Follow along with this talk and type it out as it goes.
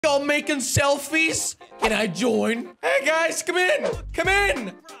y'all making selfies? Can I join? Hey guys, come in. Come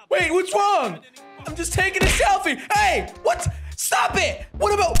in. Wait, what's wrong? I'm just taking a selfie. Hey, what? Stop it.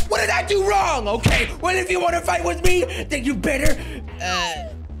 What did I do wrong? Okay, well, if you want to fight with me, then you better,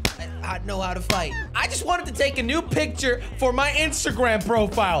 I know how to fight. I just wanted to take a new picture for my Instagram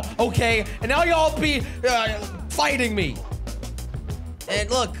profile, okay? And now y'all be fighting me. And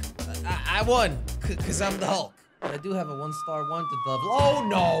look, I won, because I'm the Hulk. But I do have a 1-star wanted level. Oh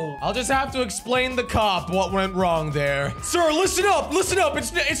no! I'll just have to explain the cop what went wrong there. Sir, listen up, listen up.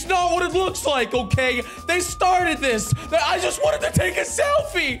 It's not what it looks like, okay? They started this. I just wanted to take a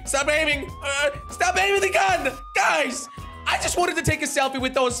selfie. Stop aiming. Stop aiming the gun. Guys, I just wanted to take a selfie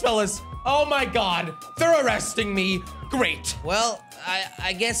with those fellas. Oh my God, they're arresting me. Great. Well,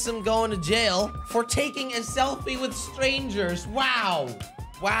 I guess I'm going to jail for taking a selfie with strangers. Wow.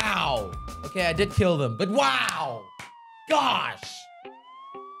 Wow. Okay, I did kill them, but wow. Gosh.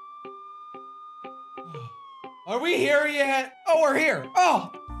 Are we here yet? Oh, we're here.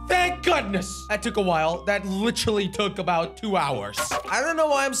 Oh, thank goodness. That took a while. That literally took about 2 hours. I don't know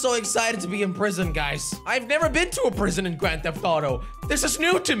why I'm so excited to be in prison, guys. I've never been to a prison in Grand Theft Auto. This is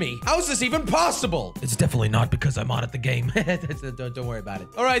new to me. How is this even possible? It's definitely not because I'm on at the game. Don't worry about it.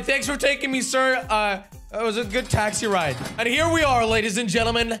 All right, thanks for taking me, sir. It was a good taxi ride. And here we are, ladies and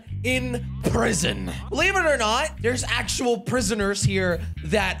gentlemen, in prison. Believe it or not, there's actual prisoners here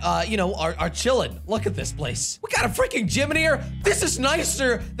that, you know, are chilling. Look at this place. We got a freaking gym in here. This is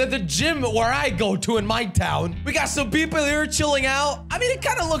nicer than the gym where I go to in my town. We got some people here chilling out. I mean, it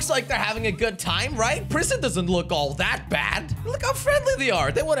kind of looks like they're having a good time, right? Prison doesn't look all that bad. Look how friendly they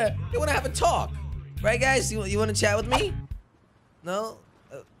are. They wanna have a talk. Right, guys? You wanna chat with me? No?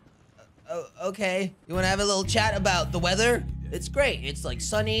 Okay. You want to have a little chat about the weather? It's great. It's like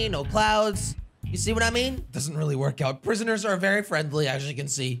sunny, no clouds. You see what I mean? Doesn't really work out. Prisoners are very friendly, as you can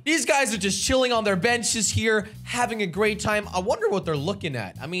see. These guys are just chilling on their benches here, having a great time. I wonder what they're looking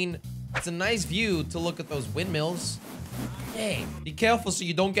at. I mean, it's a nice view to look at those windmills. Hey, be careful so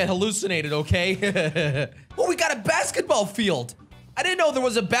you don't get hallucinated, okay? Oh, we got a basketball field. I didn't know there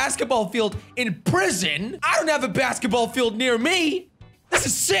was a basketball field in prison. I don't have a basketball field near me. This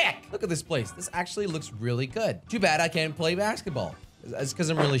is sick. Look at this place. This actually looks really good. Too bad I can't play basketball. It's because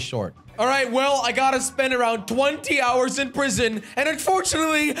I'm really short. All right, well, I gotta spend around 20 hours in prison, and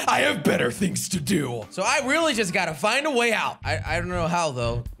unfortunately, I have better things to do. So I really just gotta find a way out. I don't know how,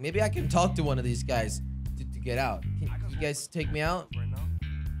 though. Maybe I can talk to one of these guys to get out. Can you guys take me out?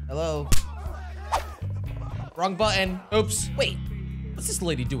 Hello? Wrong button. Oops. Wait, what's this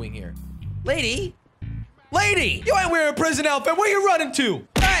lady doing here? Lady? Lady! You ain't wearing a prison outfit. Where you running to?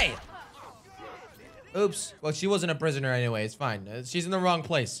 Hey! Oops. Well, she wasn't a prisoner anyway. It's fine. She's in the wrong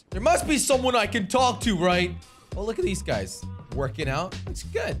place. There must be someone I can talk to, right? Oh, look at these guys. Working out. Looks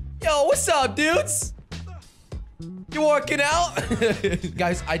good. Yo, what's up, dudes? You working out?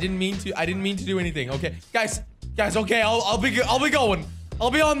 Guys, I didn't mean to do anything. Okay. Guys, okay. I'll be going. I'll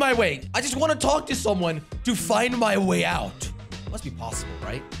be on my way. I just want to talk to someone to find my way out. Must be possible,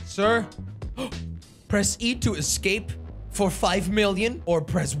 right? Sir? Press E to escape for 5 million, or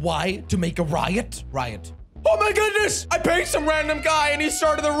press Y to make a riot. Riot. Oh my goodness! I paid some random guy and he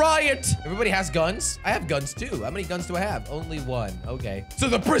started a riot. Everybody has guns? I have guns too. How many guns do I have? Only one. Okay. So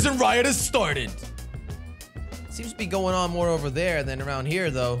the prison riot has started. Seems to be going on more over there than around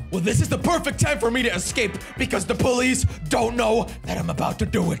here, though. Well, this is the perfect time for me to escape because the police don't know that I'm about to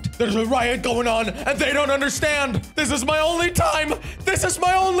do it. There's a riot going on and they don't understand. This is my only time. This is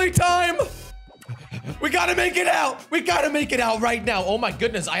my only time. We gotta make it out. We gotta make it out right now. Oh my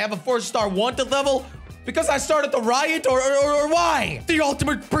goodness, I have a 4-star wanted level because I started the riot or why? The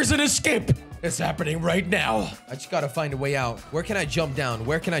ultimate prison escape is happening right now. I just gotta find a way out. Where can I jump down?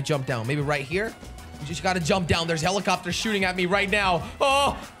 Where can I jump down? Maybe right here? You just gotta jump down. There's helicopters shooting at me right now.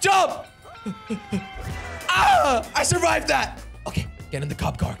 Oh, jump! Ah, I survived that. Okay, get in the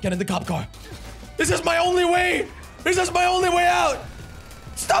cop car. Get in the cop car. This is my only way. This is my only way out.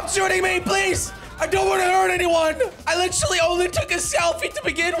 Stop shooting me, please. I don't want to hurt anyone. I literally only took a selfie to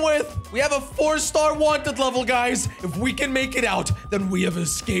begin with. We have a 4-star wanted level, guys. If we can make it out, then we have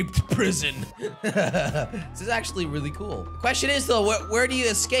escaped prison. This is actually really cool. The question is, though, where do you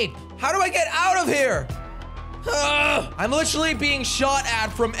escape? How do I get out of here? I'm literally being shot at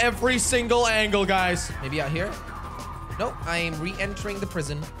from every single angle, guys. Maybe out here? Nope, I am re-entering the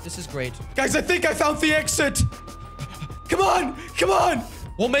prison. This is great. Guys, I think I found the exit. Come on, come on.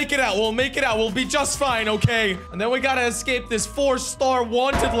 We'll make it out. We'll make it out. We'll be just fine, okay? And then we gotta escape this 4-star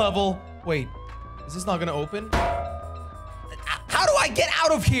wanted level. Wait, is this not gonna open? How do I get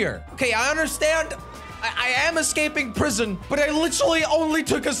out of here? Okay, I understand I am escaping prison, but I literally only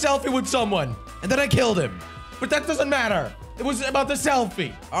took a selfie with someone. And then I killed him. But that doesn't matter. It was about the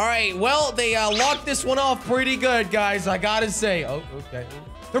selfie. All right, well, they locked this one off pretty good, guys. I gotta say. Oh, okay.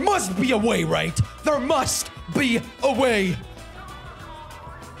 There must be a way, right? There must be a way.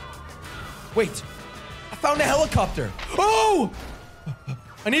 Wait, I found a helicopter. Oh!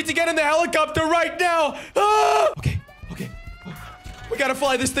 I need to get in the helicopter right now. Ah! Okay. We gotta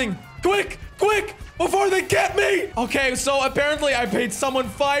fly this thing. Quick, before they get me. Okay, so apparently I paid someone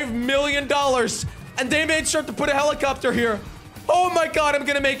 $5 million and they made sure to put a helicopter here. Oh my God, I'm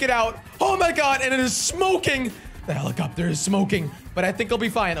gonna make it out. Oh my God, and it is smoking. The helicopter is smoking, but I think I'll be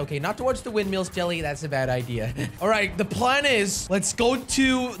fine. Okay, not towards the windmills, Jelly. That's a bad idea. All right, the plan is let's go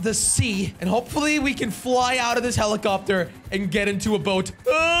to the sea and hopefully we can fly out of this helicopter and get into a boat.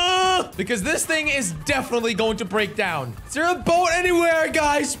 Because this thing is definitely going to break down. Is there a boat anywhere,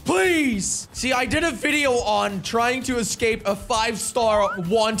 guys? Please. See, I did a video on trying to escape a 5-star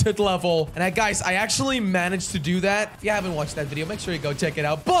wanted level. And guys, I actually managed to do that. If you haven't watched that video, make sure you go check it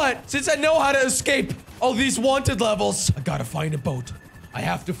out. But since I know how to escape all these wanted levels, I gotta find a boat. I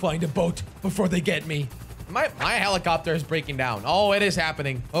have to find a boat before they get me. My helicopter is breaking down. Oh, it is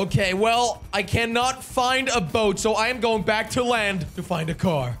happening. Okay, well, I cannot find a boat, so I am going back to land to find a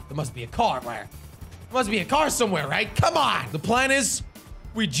car. There must be a car. Where? There must be a car somewhere, right? Come on. The plan is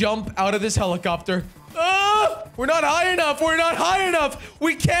we jump out of this helicopter. We're not high enough. We're not high enough.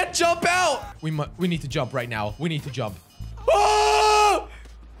 We can't jump out. We need to jump right now. We need to jump. Oh!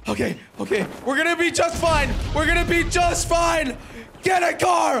 Okay. We're gonna be just fine. We're gonna be just fine. Get a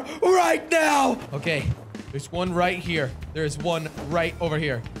car right now. Okay. There's one right here. There's one right over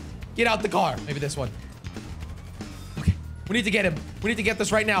here. Get out the car. Maybe this one. Okay. We need to get him. We need to get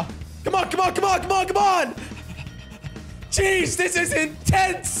this right now. Come on. Jeez, this is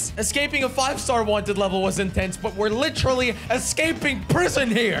intense. Escaping a 5-star wanted level was intense, but we're literally escaping prison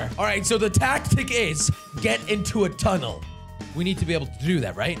here. All right, so the tactic is get into a tunnel. We need to be able to do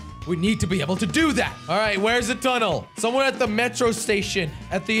that, right? We need to be able to do that. All right, where's the tunnel? Somewhere at the metro station,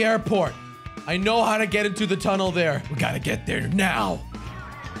 at the airport. I know how to get into the tunnel there. We gotta get there now.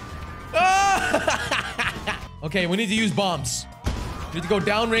 Okay, we need to use bombs. We need to go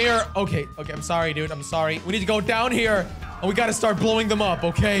down here. Okay, I'm sorry, dude. I'm sorry. We need to go down here, and we gotta start blowing them up,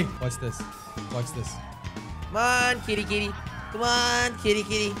 okay? Watch this. Come on, kitty. Come on,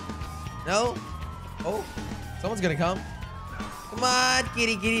 kitty. No? Oh, someone's gonna come. Come on,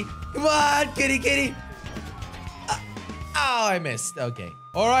 kitty. Come on, kitty. Oh, I missed. Okay.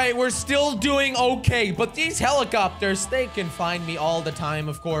 All right, we're still doing okay, but these helicopters, they can find me all the time,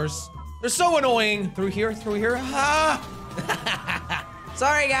 of course. They're so annoying. Through here. Ah!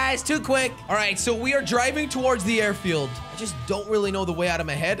 Sorry, guys. Too quick. All right, so we are driving towards the airfield. I just don't really know the way out of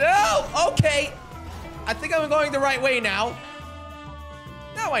my head. Oh, okay. I think I'm going the right way now.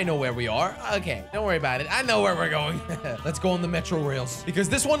 Now I know where we are. Okay, don't worry about it. I know where we're going. Let's go on the metro rails because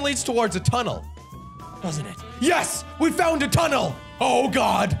this one leads towards a tunnel, doesn't it? Yes, we found a tunnel. Oh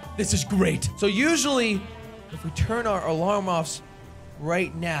God, this is great. So usually if we turn our alarm off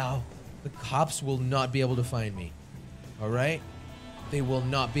right now, the cops will not be able to find me. All right? They will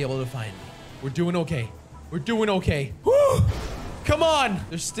not be able to find me. We're doing okay. Whew. Come on.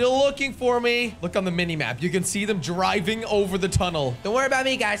 They're still looking for me. Look on the mini map. You can see them driving over the tunnel. Don't worry about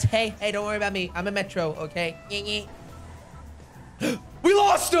me, guys. Hey, don't worry about me. I'm a metro, okay? We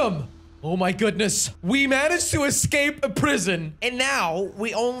lost them. Oh my goodness. We managed to escape a prison. And now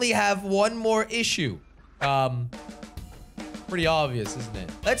we only have one more issue. Pretty obvious, isn't it?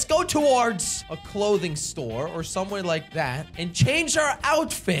 Let's go towards a clothing store or somewhere like that and change our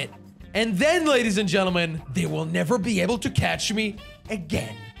outfit. And then, ladies and gentlemen, they will never be able to catch me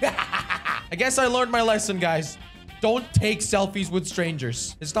again. I guess I learned my lesson, guys. Don't take selfies with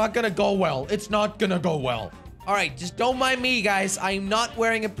strangers. It's not gonna go well. All right, just don't mind me, guys. I am not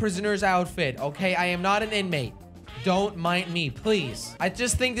wearing a prisoner's outfit, okay? I am not an inmate. Don't mind me, please. I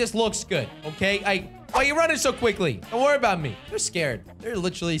just think this looks good, okay? Why are you running so quickly? Don't worry about me. They're scared. They're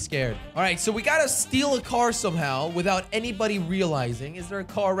literally scared. All right, so we gotta steal a car somehow without anybody realizing. Is there a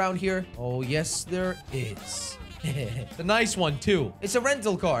car around here? Oh, yes, there is. It's a nice one, too. It's a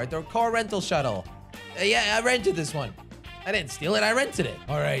rental car. The car rental shuttle. Yeah, I rented this one. I didn't steal it. I rented it.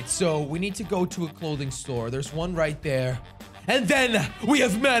 All right, so we need to go to a clothing store. There's one right there. And then we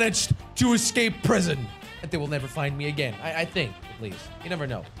have managed to escape prison. And they will never find me again. I think, at least. You never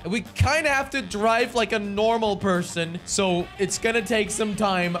know. And we kind of have to drive like a normal person. So it's going to take some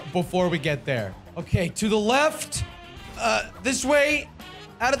time before we get there. Okay, to the left. This way.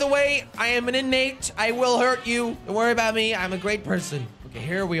 Out of the way. I am an inmate. I will hurt you. Don't worry about me. I'm a great person. Okay,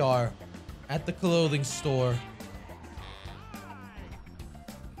 here we are. at the clothing store.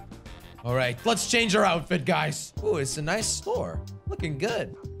 All right, let's change our outfit, guys. Ooh, it's a nice store. Looking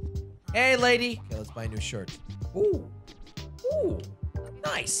good. Hey, lady. Okay, let's buy a new shirt. Ooh. Ooh.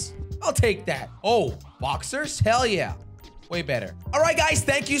 Nice. I'll take that. Oh, boxers? Hell yeah. Way better. All right, guys,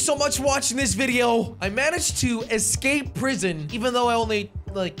 thank you so much for watching this video. I managed to escape prison, even though I only,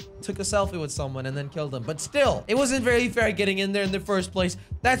 like, took a selfie with someone and then killed them. But still, it wasn't very fair getting in there in the first place.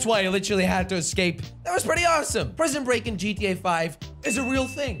 That's why I literally had to escape. That was pretty awesome. Prison break in GTA 5 is a real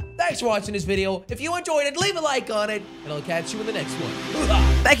thing. Thanks for watching this video. If you enjoyed it, leave a like on it, and I'll catch you in the next one.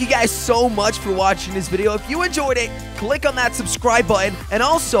 Thank you guys so much for watching this video. If you enjoyed it, click on that subscribe button, and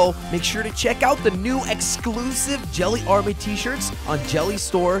also make sure to check out the new exclusive Jelly Army t-shirts on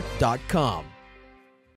jellystore.com.